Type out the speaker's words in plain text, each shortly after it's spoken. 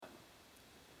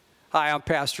Hi, I'm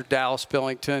Pastor Dallas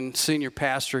Billington, Senior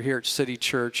Pastor here at City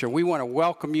Church, and we want to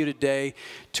welcome you today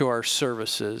to our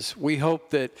services. We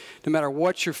hope that no matter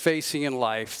what you're facing in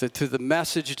life, that through the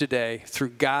message today,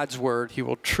 through God's Word, He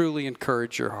will truly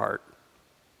encourage your heart.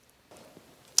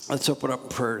 Let's open up in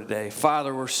prayer today.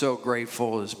 Father, we're so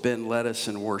grateful as Ben led us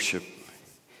in worship,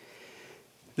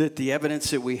 that the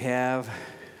evidence that we have,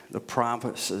 the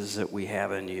promises that we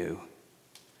have in you.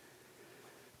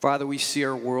 Father, we see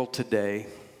our world today.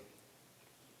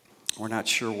 We're not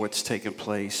sure what's taking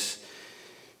place.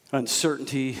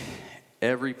 Uncertainty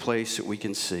every place that we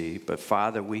can see. But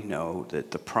Father, we know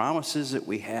that the promises that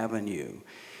we have in you,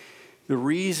 the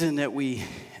reason that we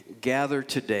gather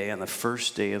today on the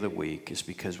first day of the week is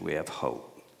because we have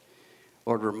hope.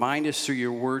 Lord, remind us through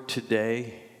your word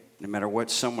today, no matter what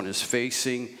someone is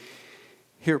facing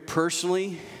here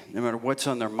personally, no matter what's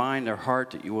on their mind, their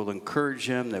heart, that you will encourage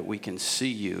them, that we can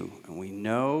see you. And we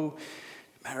know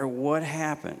no matter what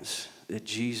happens, that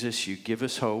Jesus, you give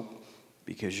us hope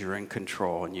because you're in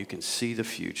control and you can see the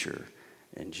future.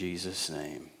 In Jesus'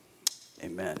 name,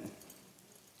 amen.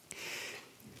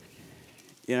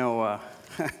 You know, I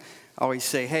always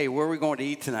say, hey, where are we going to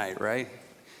eat tonight, right?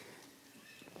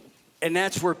 And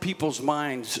that's where people's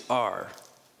minds are.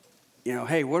 You know,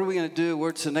 hey, what are we going to do?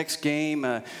 What's the next game?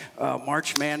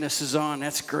 March Madness is on.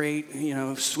 That's great. You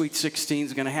know, Sweet 16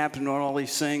 is going to happen on all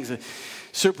these things.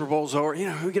 Super Bowl's over. You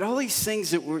know, we get all these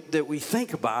things that we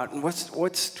think about, and what's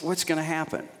going to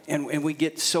happen, and we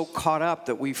get so caught up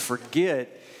that we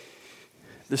forget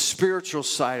the spiritual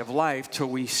side of life till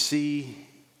we see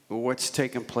what's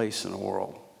taking place in the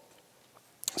world.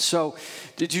 So,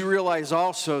 did you realize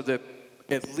also that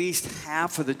at least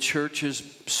half of the churches,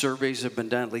 surveys have been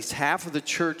done, at least half of the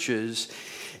churches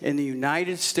in the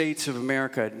United States of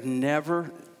America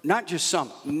never, not just some,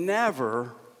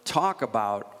 never talk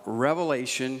about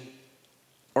revelation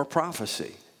or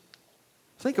prophecy.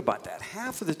 Think about that.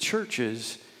 Half of the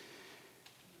churches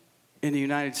in the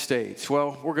United States.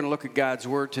 Well, we're going to look at God's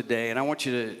Word today, and I want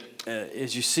you to,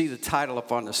 as you see the title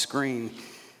up on the screen,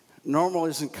 normal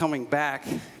isn't coming back,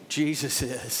 Jesus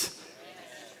is.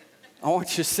 I want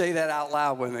you to say that out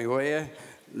loud with me, will you?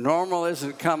 Normal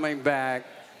isn't coming back,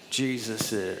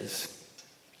 Jesus is.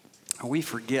 We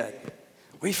forget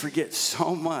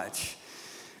so much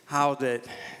how that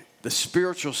the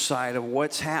spiritual side of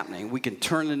what's happening, we can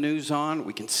turn the news on,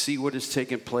 we can see what is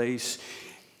taking place,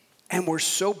 and we're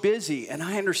so busy, and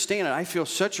I understand it. I feel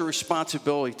such a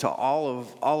responsibility to all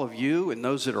of you and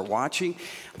those that are watching.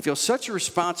 I feel such a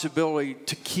responsibility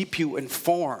to keep you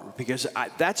informed because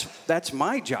that's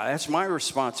my job. That's my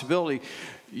responsibility.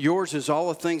 Yours is all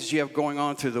the things you have going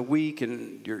on through the week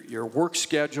and your work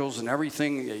schedules and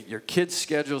everything, your kids'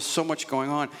 schedules, so much going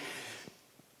on,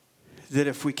 that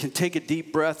if we can take a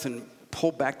deep breath and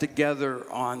pull back together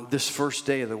on this first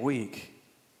day of the week,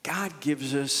 God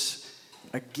gives us,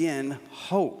 again,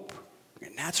 hope.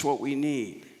 And that's what we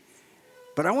need.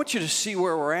 But I want you to see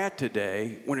where we're at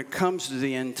today when it comes to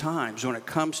the end times, when it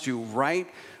comes to right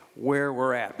where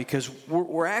we're at, because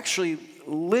we're actually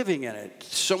living in it.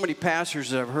 So many pastors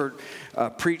that I've heard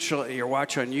preach or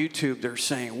watch on YouTube, they're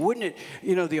saying, wouldn't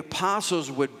it, the apostles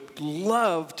would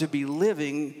love to be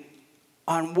living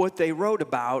on what they wrote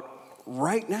about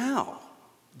right now.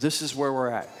 This is where we're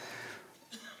at.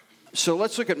 So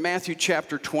let's look at Matthew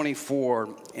chapter 24,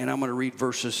 and I'm going to read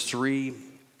verses 3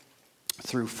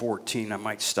 through 14. I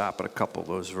might stop at a couple of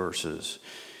those verses.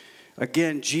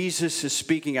 Again, Jesus is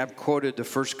speaking. I've quoted the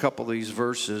first couple of these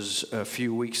verses a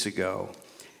few weeks ago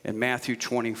in Matthew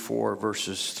 24,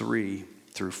 verses 3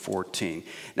 through 14.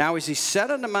 Now, as he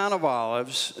sat on the Mount of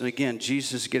Olives, and again,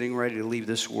 Jesus is getting ready to leave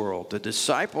this world, the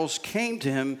disciples came to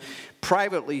him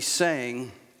privately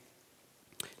saying,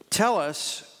 "Tell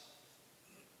us,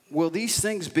 will these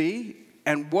things be?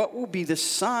 And what will be the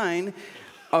sign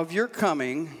of your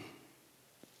coming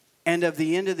and of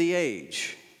the end of the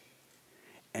age?"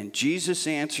 And Jesus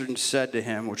answered and said to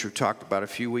him, which we talked about a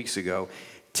few weeks ago,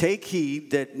 "Take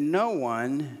heed that no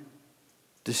one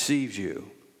deceives you.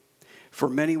 For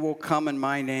many will come in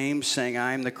my name, saying,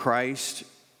 I am the Christ,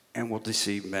 and will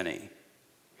deceive many.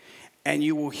 And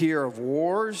you will hear of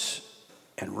wars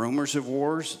and rumors of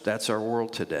wars." That's our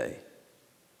world today.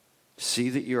 "See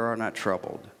that you are not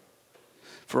troubled.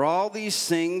 For all these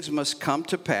things must come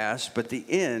to pass, but the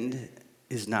end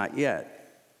is not yet.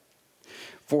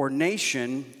 For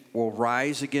nation will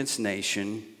rise against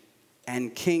nation,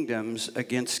 and kingdoms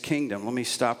against kingdom." Let me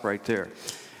stop right there.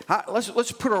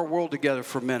 Let's put our world together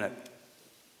for a minute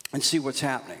and see what's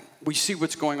happening. We see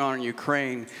what's going on in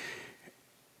Ukraine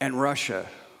and Russia.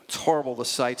 It's horrible, the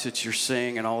sights that you're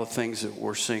seeing and all the things that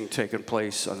we're seeing taking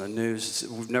place on the news.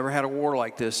 We've never had a war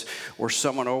like this where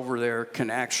someone over there can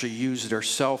actually use their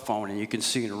cell phone and you can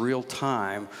see in real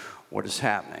time what is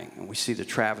happening. And we see the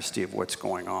travesty of what's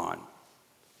going on.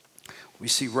 We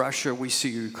see Russia, we see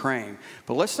Ukraine.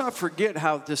 But let's not forget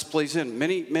how this plays in.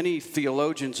 Many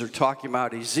theologians are talking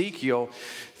about Ezekiel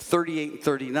 38 and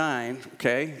 39,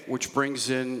 okay, which brings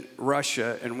in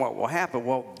Russia and what will happen.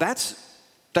 Well,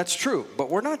 that's true, but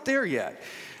we're not there yet.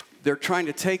 They're trying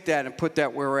to take that and put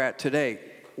that where we're at today.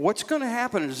 What's going to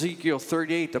happen in Ezekiel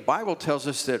 38? The Bible tells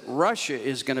us that Russia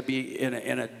is going to be in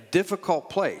a difficult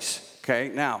place, okay?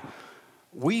 Now,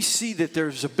 we see that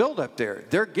there's a buildup there.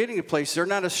 They're getting a place. They're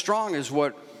not as strong as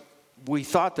what we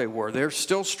thought they were. They're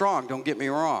still strong, don't get me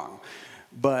wrong.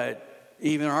 But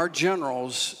even our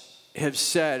generals have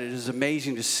said it is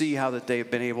amazing to see how that they have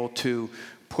been able to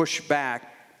push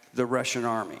back the Russian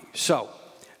army. So,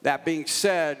 that being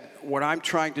said, what I'm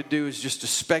trying to do is just to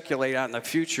speculate on the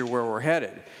future where we're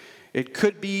headed. It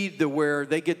could be where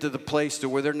they get to the place to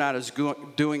where they're not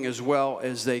doing as well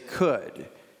as they could.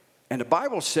 And the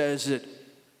Bible says that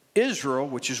Israel,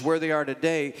 which is where they are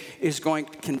today, is going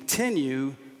to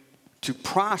continue to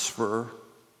prosper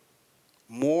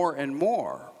more and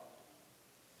more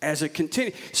as it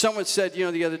continues. Someone said, the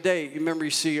other day, you remember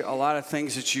you see a lot of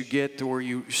things that you get to where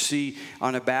you see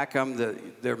on the back of them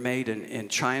that they're made in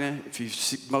China. If you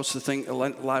see most of the thing, a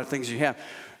lot of things you have.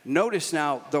 Notice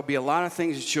now there'll be a lot of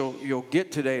things that you'll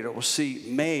get today that we'll see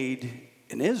made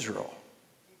in Israel.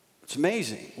 It's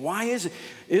amazing. Why is it?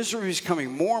 Israel is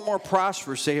becoming more and more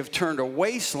prosperous. They have turned a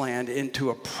wasteland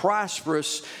into a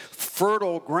prosperous,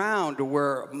 fertile ground to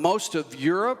where most of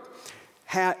Europe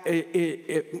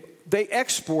they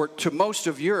export to most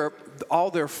of Europe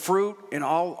all their fruit and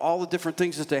all the different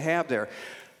things that they have there.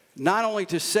 Not only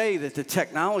to say that the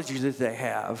technology that they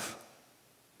have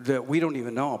that we don't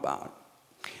even know about.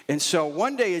 And so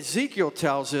one day Ezekiel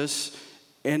tells us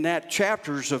in that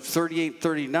chapters of 38,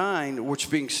 39, which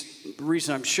being the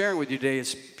reason I'm sharing with you today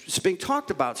is it's being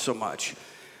talked about so much.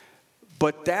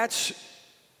 But that's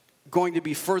going to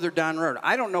be further down the road.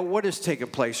 I don't know what is taking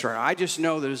place right now. I just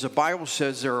know that as the Bible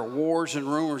says, there are wars and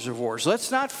rumors of wars.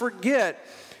 Let's not forget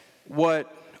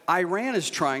what Iran is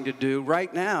trying to do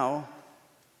right now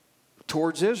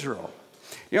towards Israel.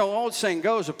 The old saying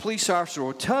goes, a police officer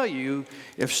will tell you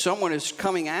if someone is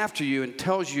coming after you and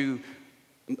tells you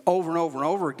over and over and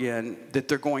over again that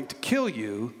they're going to kill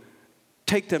you,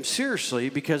 take them seriously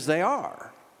because they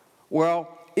are.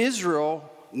 Well, Israel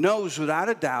knows without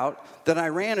a doubt that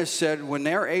Iran has said when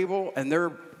they're able and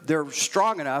they're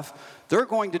strong enough, they're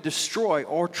going to destroy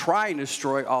or try and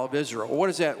destroy all of Israel. What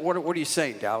is that? What are you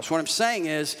saying, Dallas? What I'm saying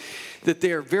is that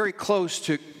they're very close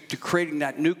to creating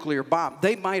that nuclear bomb.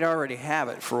 They might already have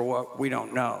it for what we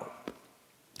don't know.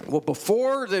 Well,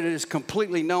 before that it is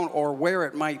completely known or where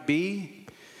it might be,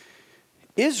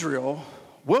 Israel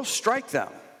will strike them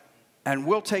and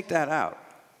we'll take that out.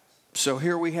 So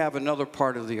here we have another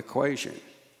part of the equation.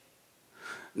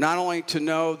 Not only to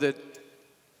know that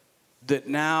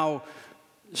now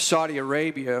Saudi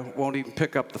Arabia won't even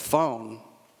pick up the phone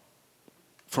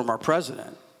from our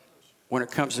president when it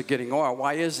comes to getting oil.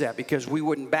 Why is that? Because we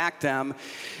wouldn't back them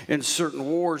in certain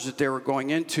wars that they were going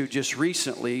into just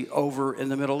recently over in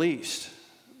the Middle East.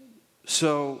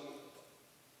 So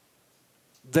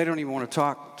they don't even want to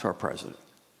talk to our president.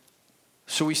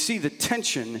 So we see the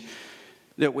tension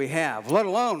that we have, let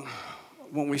alone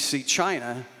when we see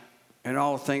China and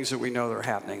all the things that we know that are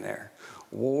happening there.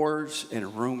 Wars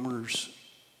and rumors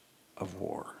of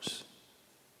wars.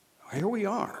 Here we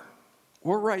are.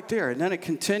 We're right there. And then it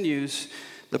continues,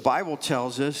 the Bible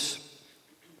tells us,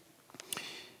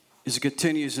 as it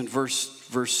continues in verse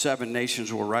 7,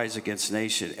 nations will rise against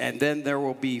nation. And then there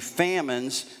will be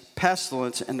famines,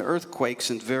 pestilence, and earthquakes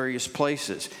in various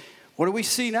places. What do we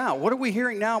see now? What are we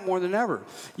hearing now more than ever?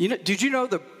 Did you know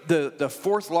the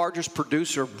fourth largest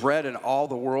producer of bread in all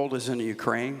the world is in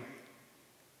Ukraine?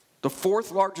 The fourth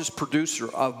largest producer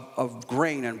of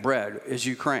grain and bread is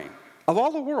Ukraine, of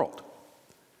all the world.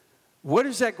 What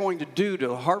is that going to do to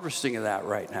the harvesting of that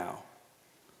right now?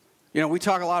 We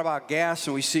talk a lot about gas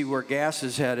and we see where gas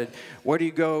is headed. Where do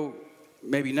you go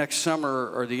maybe next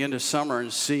summer or the end of summer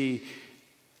and see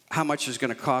how much it's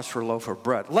going to cost for a loaf of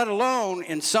bread? Let alone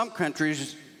in some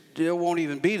countries, it won't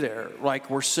even be there, like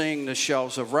we're seeing the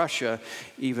shelves of Russia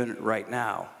even right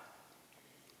now.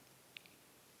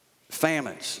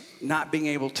 Famines, not being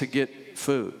able to get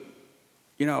food.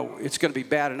 It's going to be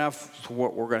bad enough for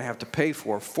what we're going to have to pay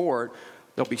for it.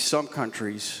 There'll be some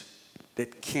countries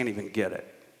that can't even get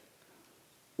it.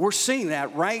 We're seeing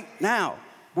that right now.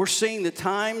 We're seeing the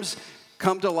times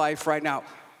come to life right now.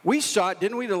 We saw it,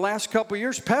 didn't we, the last couple of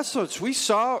years? Pestilence. We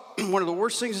saw one of the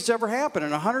worst things that's ever happened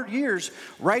in 100 years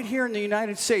right here in the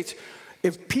United States.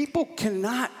 If people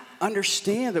cannot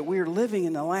understand that we are living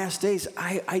in the last days,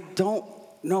 I don't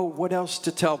know what else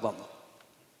to tell them.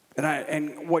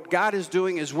 And what God is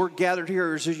doing as we're gathered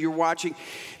here, as you're watching,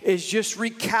 is just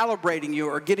recalibrating you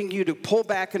or getting you to pull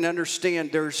back and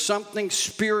understand there's something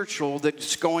spiritual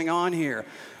that's going on here.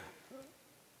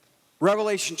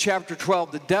 Revelation chapter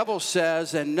 12, the devil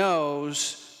says and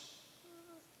knows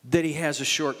that he has a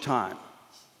short time.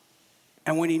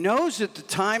 And when he knows that the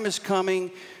time is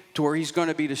coming to where he's going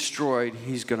to be destroyed,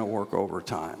 he's going to work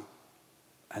overtime.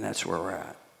 And that's where we're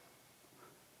at.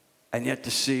 And yet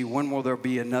to see, when will there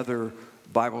be another,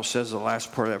 Bible says the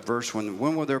last part of that verse, when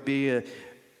will there be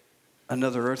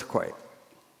another earthquake?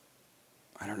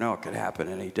 I don't know, it could happen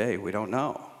any day, we don't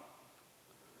know.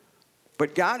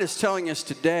 But God is telling us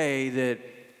today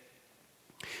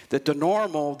that the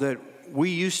normal that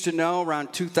we used to know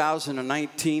around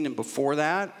 2019 and before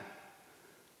that,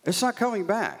 it's not coming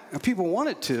back. Now, people want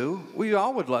it to. We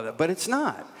all would love it, but it's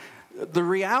not. The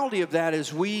reality of that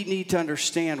is we need to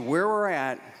understand where we're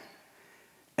at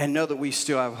and know that we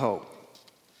still have hope.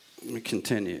 Let me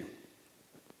continue.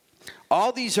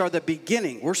 All these are the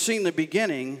beginning. We're seeing the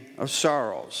beginning of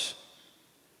sorrows.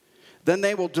 Then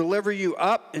they will deliver you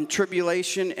up in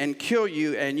tribulation and kill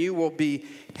you, and you will be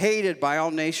hated by all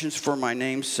nations for my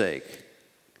name's sake.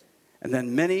 And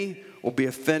then many will be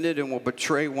offended and will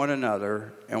betray one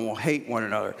another and will hate one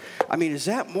another. I mean, is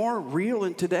that more real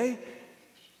than today?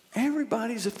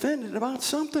 Everybody's offended about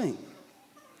something.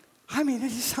 I mean,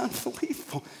 it is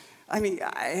unbelievable. I mean,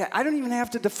 I don't even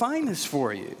have to define this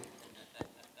for you.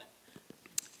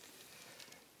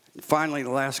 Finally, the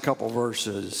last couple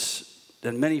verses.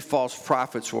 Then many false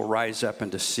prophets will rise up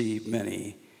and deceive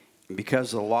many. And because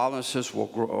the lawlessness will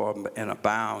grow and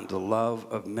abound, the love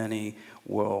of many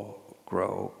will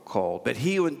grow cold. But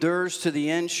he who endures to the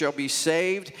end shall be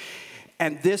saved.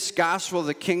 And this gospel of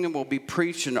the kingdom will be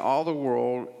preached in all the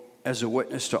world as a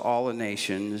witness to all the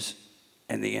nations,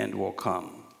 and the end will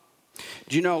come.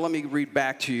 Do you know, let me read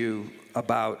back to you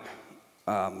about,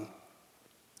 I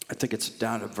think it's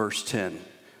down to verse 10.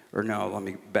 Or no, let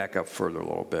me back up further a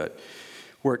little bit,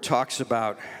 where it talks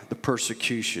about the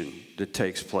persecution that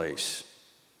takes place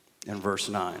in verse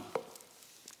 9.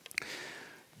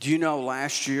 Do you know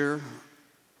last year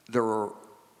there were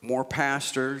more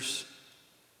pastors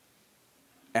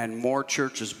and more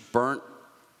churches burnt,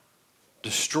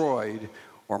 destroyed,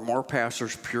 or more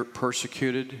pastors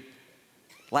persecuted?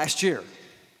 Last year,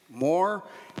 more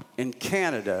in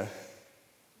Canada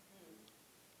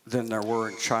than there were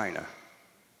in China.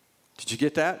 Did you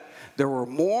get that? There were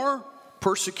more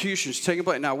persecutions taking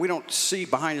place. Now, we don't see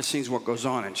behind the scenes what goes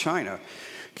on in China.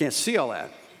 Can't see all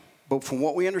that. But from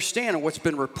what we understand and what's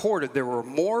been reported, there were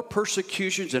more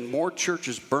persecutions and more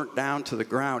churches burnt down to the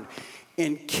ground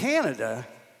in Canada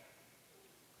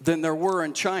than there were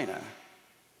in China.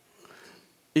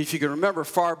 If you can remember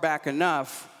far back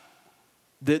enough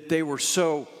that they were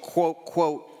so, quote,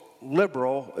 quote,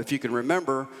 liberal, if you can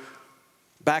remember,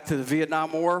 back to the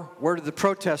Vietnam War, where did the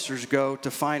protesters go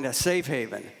to find a safe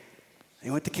haven? They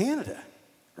went to Canada,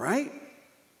 right?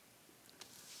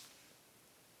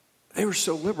 They were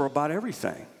so liberal about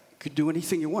everything. You could do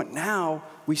anything you want. Now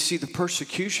we see the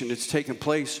persecution that's taking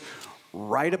place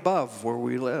right above where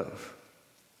we live.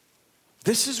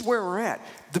 This is where we're at.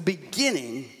 The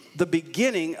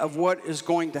beginning of what is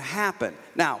going to happen.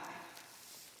 Now,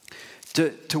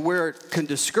 to where it can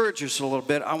discourage us a little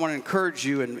bit, I want to encourage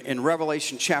you in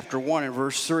Revelation chapter 1 and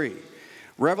verse 3.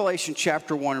 Revelation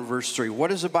chapter 1 and verse 3. What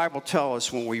does the Bible tell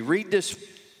us when we read this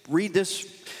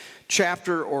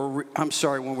chapter,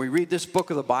 when we read this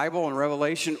book of the Bible in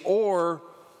Revelation, or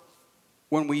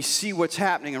when we see what's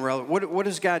happening in Revelation? What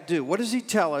does God do? What does he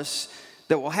tell us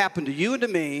that will happen to you and to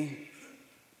me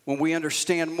when we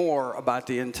understand more about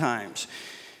the end times?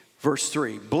 Verse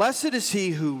 3, blessed is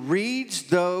he who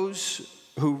reads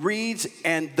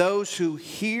and those who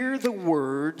hear the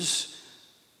words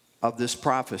of this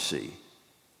prophecy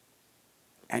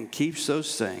and keeps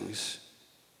those things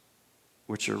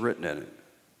which are written in it.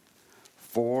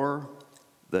 For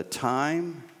the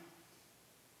time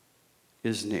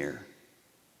is near.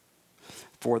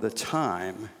 For the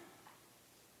time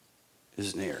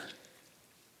is near.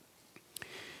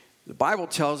 The Bible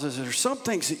tells us there's some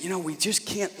things that,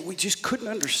 we just couldn't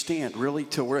understand really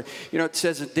till we're, it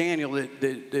says in Daniel that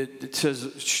it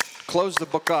says, close the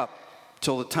book up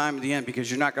till the time of the end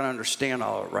because you're not going to understand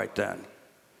all of it right then.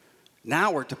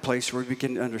 Now we're at the place where we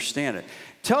can understand it.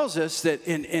 It tells us that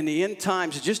in the end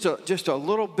times, just a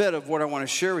little bit of what I want to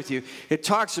share with you, it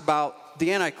talks about about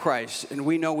the Antichrist, and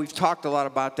we know we've talked a lot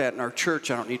about that in our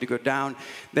church. I don't need to go down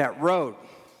that road.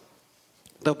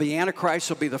 There'll be Antichrist,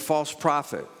 there'll be the false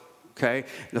prophet, okay?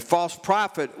 The false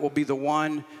prophet will be the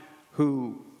one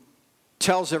who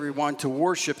tells everyone to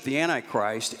worship the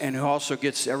Antichrist and who also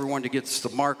gets everyone to get the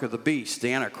mark of the beast,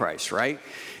 the Antichrist, right?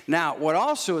 Now, what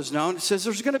also is known, it says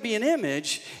there's going to be an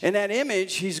image, and that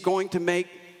image he's going to make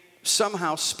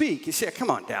somehow speak. You say,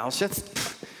 come on, Dallas,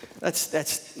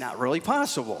 that's not really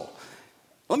possible.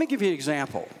 Let me give you an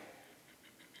example.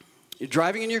 You're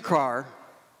driving in your car,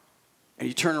 and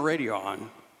you turn the radio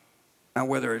on, and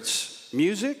whether it's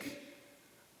music,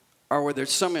 or whether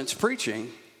it's someone's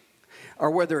preaching,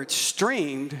 or whether it's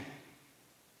streamed,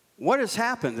 what has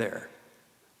happened there?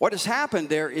 What has happened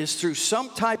there is through some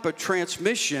type of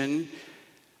transmission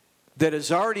that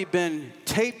has already been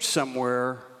taped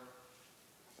somewhere,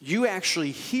 you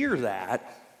actually hear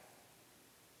that,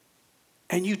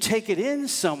 and you take it in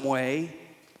some way,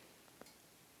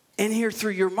 in here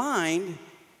through your mind,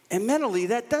 and mentally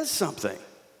that does something.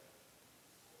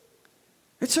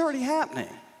 It's already happening.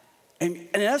 And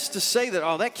that's to say that,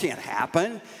 oh, that can't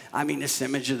happen. I mean, this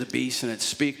image of the beast and its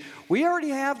speak. We already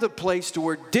have the place to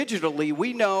where digitally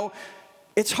we know.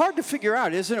 It's hard to figure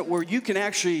out, isn't it, where you can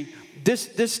actually,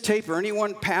 this tape or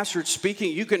anyone pastor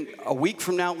speaking, you can, a week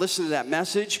from now, listen to that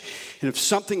message. And if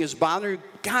something is bothering you,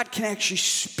 God can actually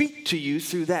speak to you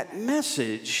through that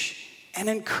message and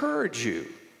encourage you.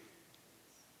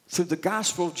 Through the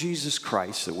gospel of Jesus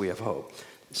Christ that we have hope.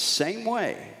 Same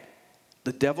way,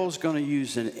 the devil's going to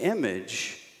use an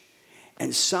image,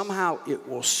 and somehow it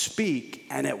will speak,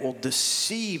 and it will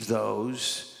deceive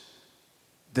those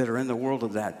that are in the world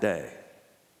of that day.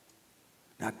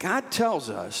 Now, God tells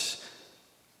us,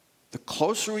 the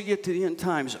closer we get to the end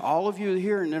times, all of you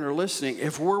here and that are listening,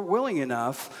 if we're willing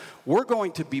enough, we're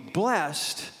going to be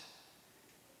blessed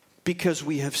because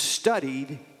we have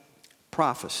studied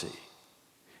prophecy.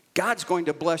 God's going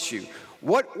to bless you.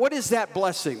 What is that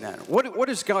blessing then? What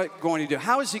is God going to do?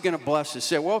 How is he going to bless us?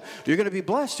 Say, well, you're going to be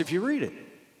blessed if you read it.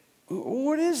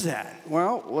 What is that?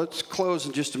 Well, let's close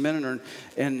in just a minute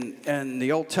in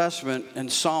the Old Testament in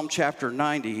Psalm chapter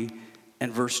 90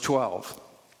 and verse 12.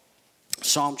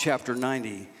 Psalm chapter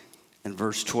 90 and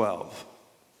verse 12.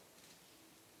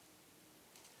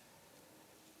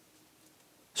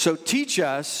 So teach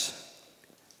us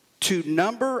to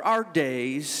number our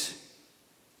days.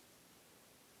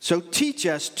 So teach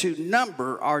us to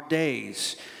number our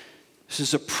days. This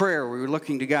is a prayer we were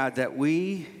looking to God that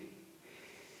we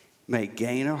may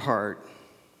gain a heart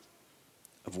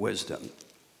of wisdom.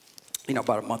 You know,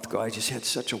 about a month ago, I just had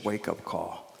such a wake-up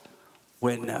call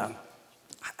when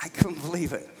I couldn't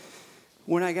believe it.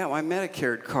 When I got my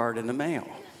Medicare card in the mail.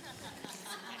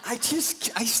 I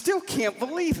still can't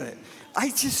believe it. I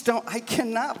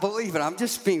cannot believe it. I'm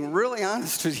just being really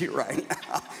honest with you right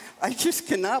now. I just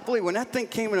cannot believe when that thing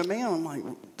came in the mail. I'm like,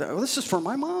 this is for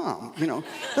my mom. You know,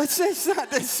 this is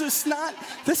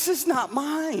not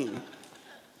mine.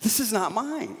 This is not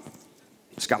mine.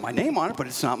 It's got my name on it, but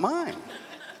it's not mine.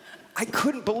 I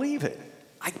couldn't believe it.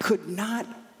 I could not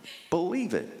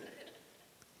believe it.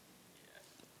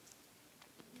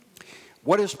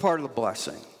 What is part of the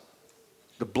blessing?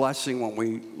 The blessing, when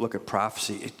we look at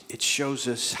prophecy, it shows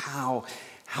us how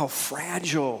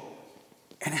fragile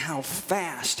and how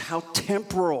fast, how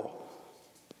temporal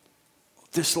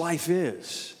this life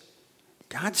is.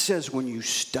 God says, when you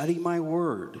study my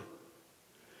word,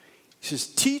 he says,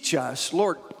 teach us,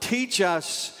 Lord, teach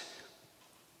us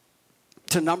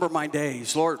to number my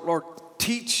days. Lord,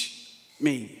 teach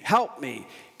me, help me.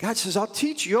 God says, I'll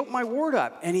teach you, open my word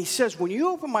up. And he says, when you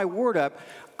open my word up,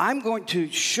 I'm going to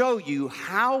show you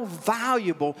how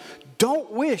valuable.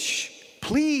 Don't wish,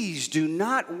 please do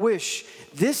not wish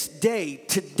this day,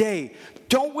 today,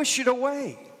 don't wish it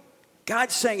away.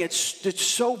 God's saying it's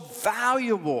so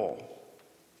valuable.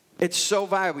 It's so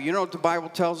valuable. You know what the Bible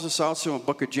tells us also in the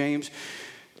book of James?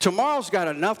 Tomorrow's got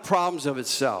enough problems of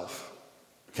itself,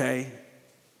 okay?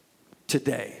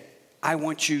 Today. I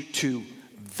want you to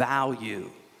value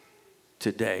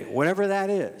today, whatever that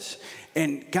is.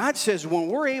 And God says when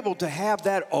we're able to have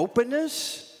that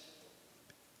openness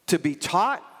to be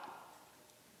taught,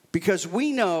 because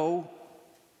we know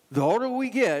the older we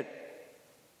get,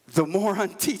 the more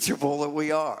unteachable that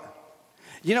we are.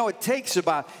 You know, it takes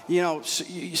about,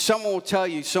 someone will tell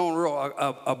you,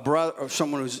 a brother, or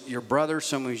someone who's your brother,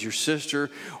 someone who's your sister,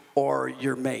 or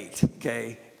your mate,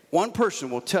 okay? One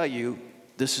person will tell you,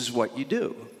 this is what you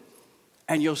do.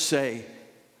 And you'll say,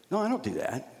 no, I don't do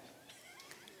that.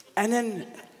 And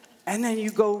then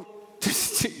you go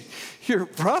to your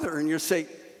brother and you'll say,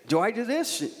 do I do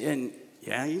this? And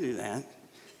yeah, you do that.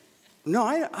 No,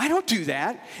 I don't do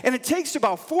that. And it takes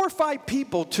about 4 or 5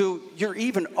 people till you're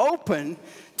even open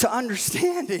to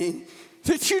understanding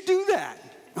that you do that,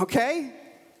 okay?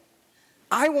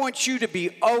 I want you to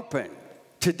be open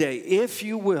today, if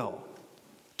you will,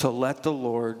 to let the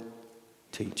Lord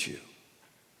teach you.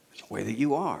 The way that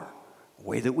you are, the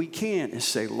way that we can is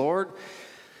say, Lord,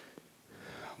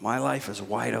 my life is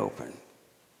wide open.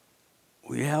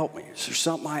 Will you help me? Is there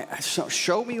something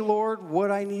show me, Lord,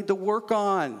 what I need to work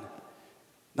on?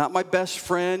 Not my best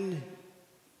friend,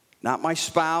 not my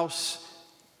spouse,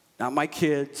 not my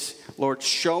kids. Lord,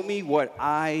 show me what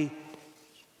I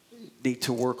need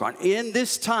to work on in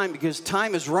this time, because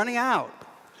time is running out.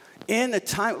 In the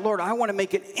time, Lord, I want to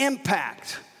make an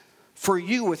impact for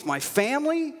you with my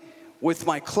family, with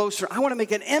my closer. I want to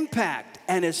make an impact.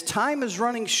 And as time is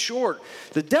running short,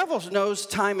 the devil knows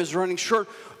time is running short,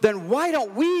 then why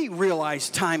don't we realize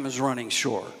time is running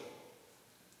short?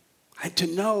 And to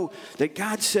know that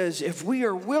God says, if we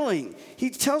are willing, he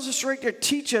tells us right there,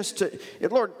 teach us to,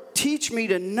 Lord, teach me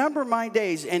to number my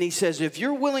days. And he says, if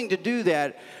you're willing to do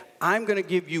that, I'm going to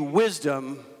give you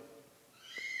wisdom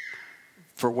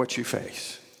for what you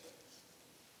face.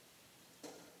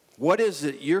 What is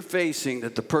it you're facing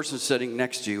that the person sitting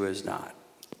next to you is not?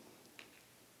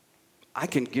 I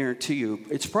can guarantee you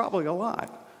it's probably a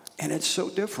lot. And it's so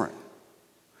different.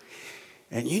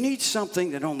 And you need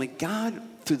something that only God,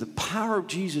 through the power of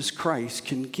Jesus Christ,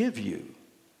 can give you.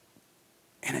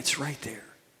 And it's right there.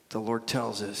 The Lord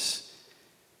tells us.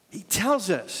 He tells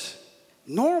us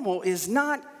normal is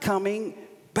not coming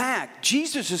back.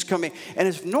 Jesus is coming. And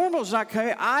if normal is not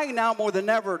coming, I now more than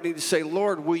ever need to say,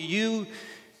 Lord, will you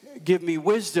give me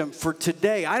wisdom for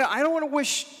today? I don't want to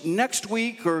wish next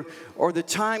week or the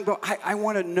time go. I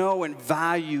want to know and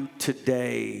value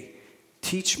today.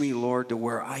 Teach me, Lord, to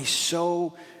where I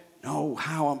so know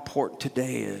how important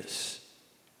today is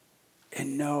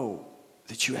and know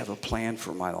that you have a plan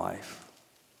for my life.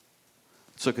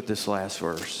 Let's look at this last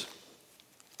verse.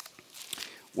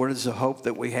 What is the hope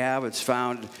that we have? It's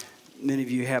found, many of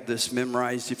you have this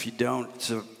memorized. If you don't, it's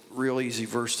a real easy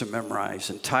verse to memorize.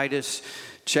 In Titus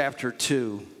chapter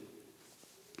 2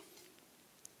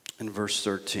 and verse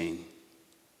 13.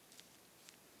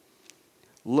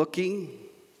 Looking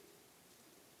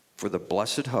for the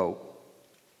blessed hope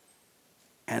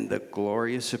and the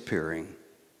glorious appearing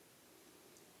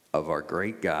of our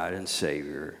great God and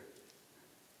Savior,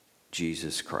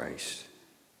 Jesus Christ.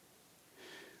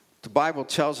 The Bible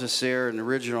tells us there in the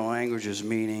original languages,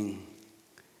 meaning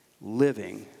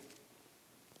living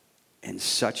in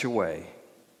such a way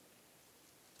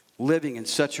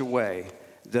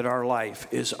that our life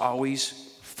is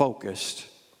always focused,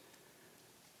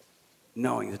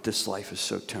 knowing that this life is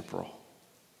so temporal.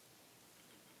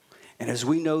 And as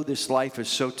we know this life is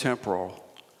so temporal,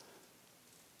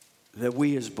 that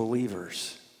we as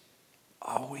believers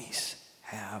always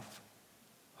have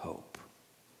hope.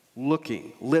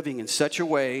 Living in such a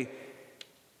way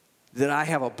that I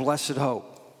have a blessed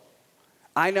hope.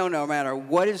 I know no matter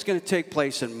what is going to take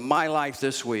place in my life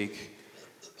this week,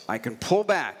 I can pull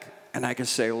back and I can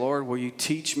say, Lord, will you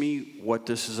teach me what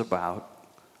this is about?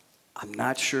 I'm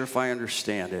not sure if I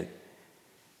understand it,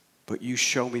 but you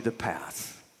show me the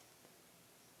path.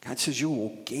 God says you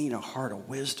will gain a heart of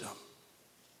wisdom.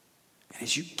 And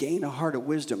as you gain a heart of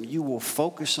wisdom, you will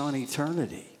focus on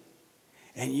eternity.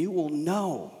 And you will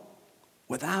know,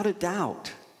 without a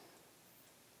doubt,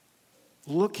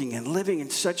 looking and living in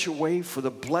such a way for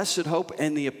the blessed hope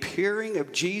and the appearing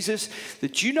of Jesus,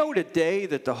 that you know today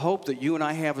that the hope that you and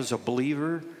I have as a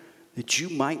believer, that you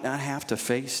might not have to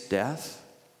face death.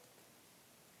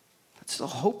 That's the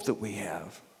hope that we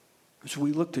have as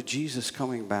we look to Jesus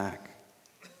coming back.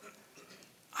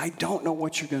 I don't know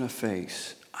what you're going to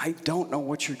face. I don't know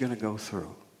what you're going to go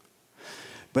through.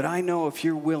 But I know if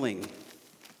you're willing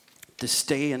to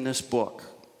stay in this book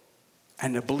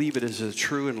and to believe it is a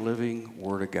true and living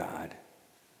Word of God,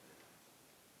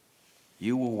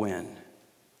 you will win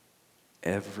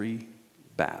every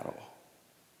battle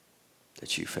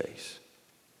that you face.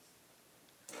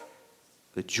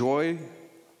 The joy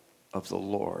of the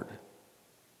Lord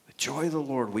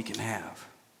we can have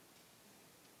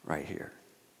right here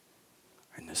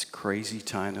in this crazy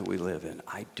time that we live in.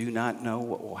 I do not know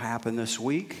what will happen this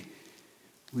week.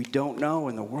 We don't know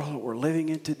in the world that we're living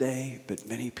in today, but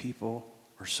many people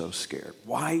are so scared.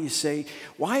 Why, you say,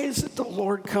 why isn't the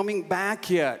Lord coming back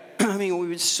yet? I mean, we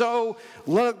would so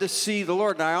love to see the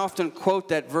Lord. And I often quote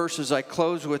that verse as I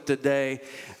close with today.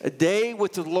 A day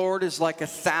with the Lord is like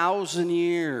 1,000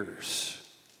 years.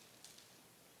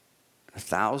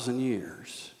 1,000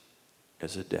 years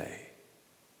is a day.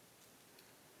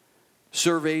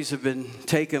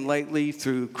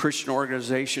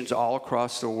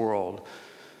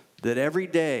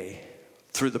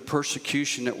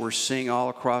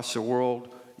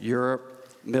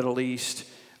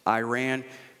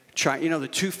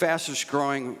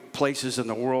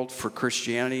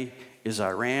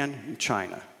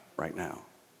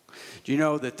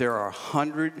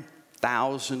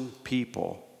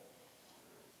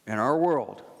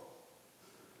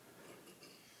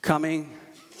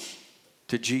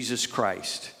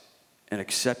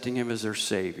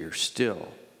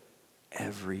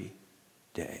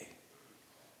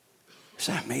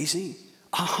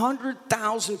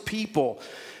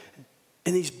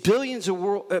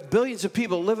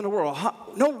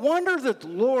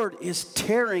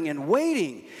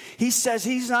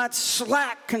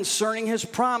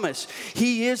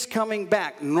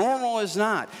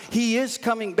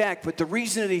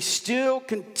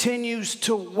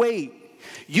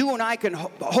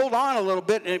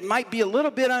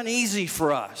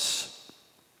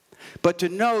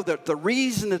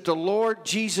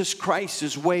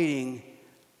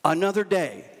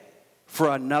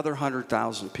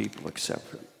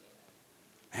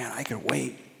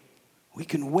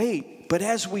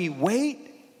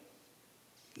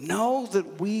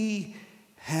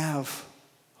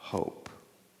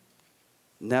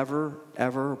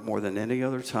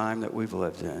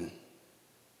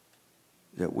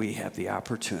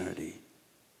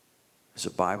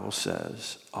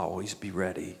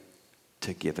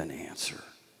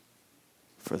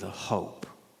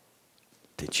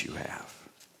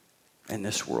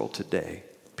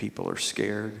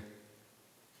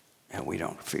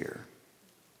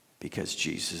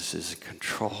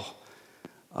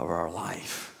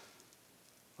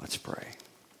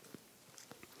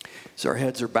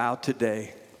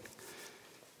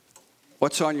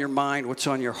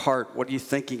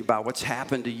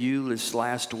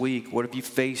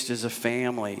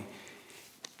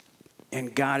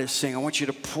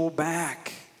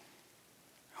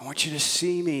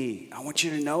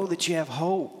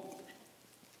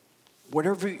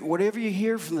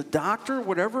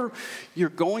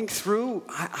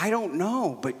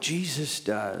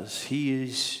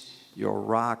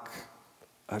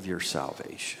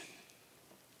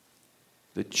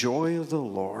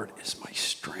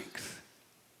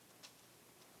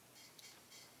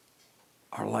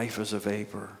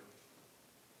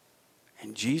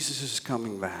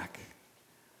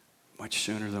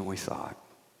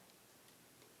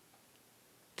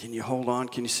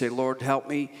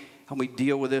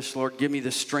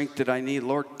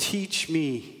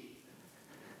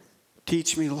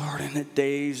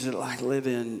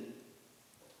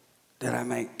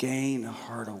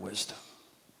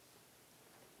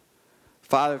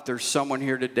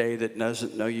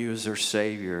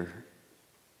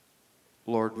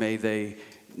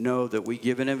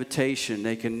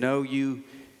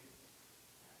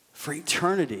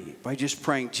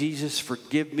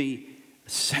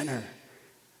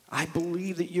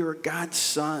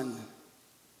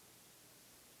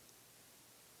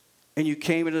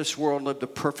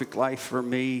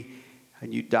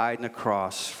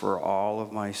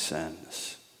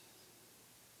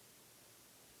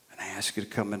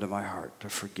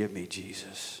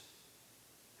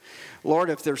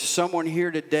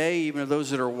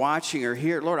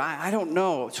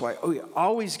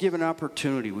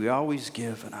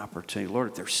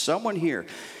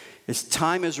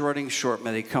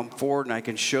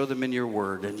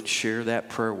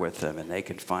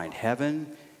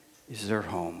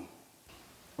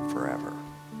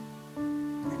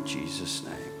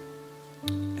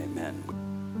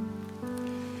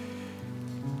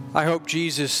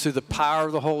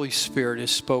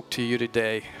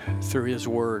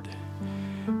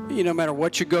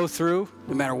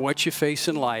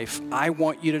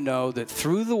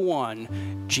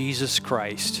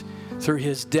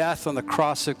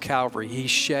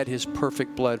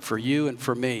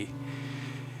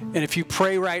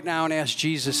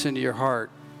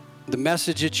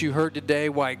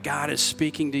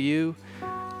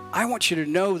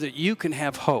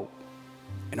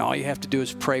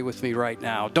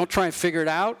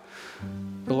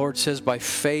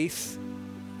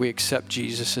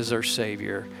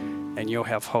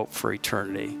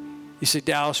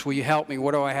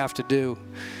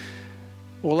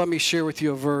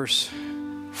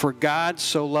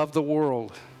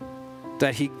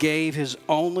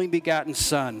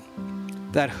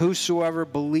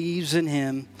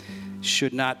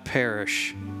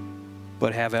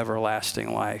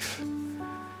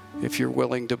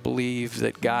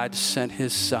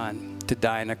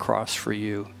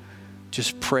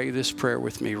 just pray this prayer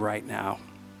with me right now.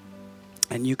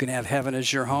 And you can have heaven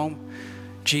as your home.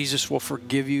 Jesus will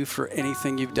forgive you for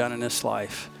anything you've done in this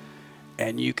life.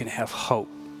 And you can have hope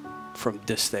from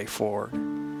this day forward.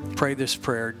 Pray this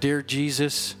prayer. Dear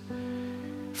Jesus,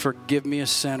 forgive me a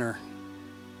sinner.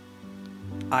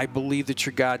 I believe that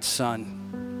you're God's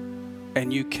son.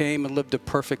 And you came and lived a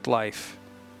perfect life.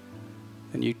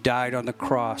 And you died on the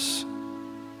cross.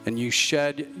 And you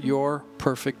shed your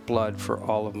perfect blood for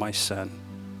all of my sin.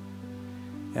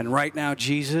 And right now,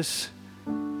 Jesus,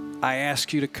 I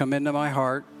ask you to come into my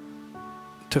heart,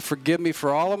 to forgive me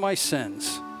for all of my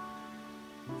sins,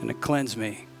 and to cleanse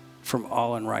me from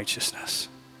all unrighteousness.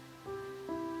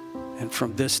 And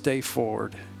from this day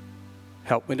forward,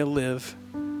 help me to live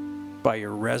by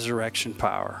your resurrection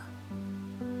power.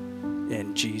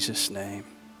 In Jesus' name.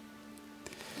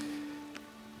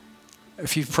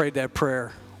 If you've prayed that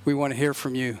prayer, we want to hear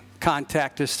from you.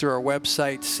 Contact us through our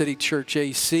website, City Church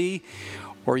AC,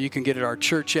 or you can get it our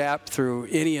church app through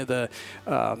any of the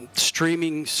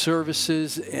streaming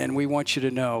services, and we want you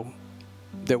to know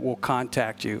that we'll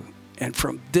contact you. And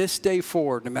from this day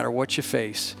forward, no matter what you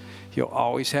face, you'll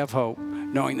always have hope,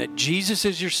 knowing that Jesus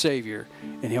is your Savior,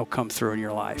 and He'll come through in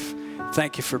your life.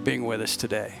 Thank you for being with us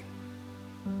today.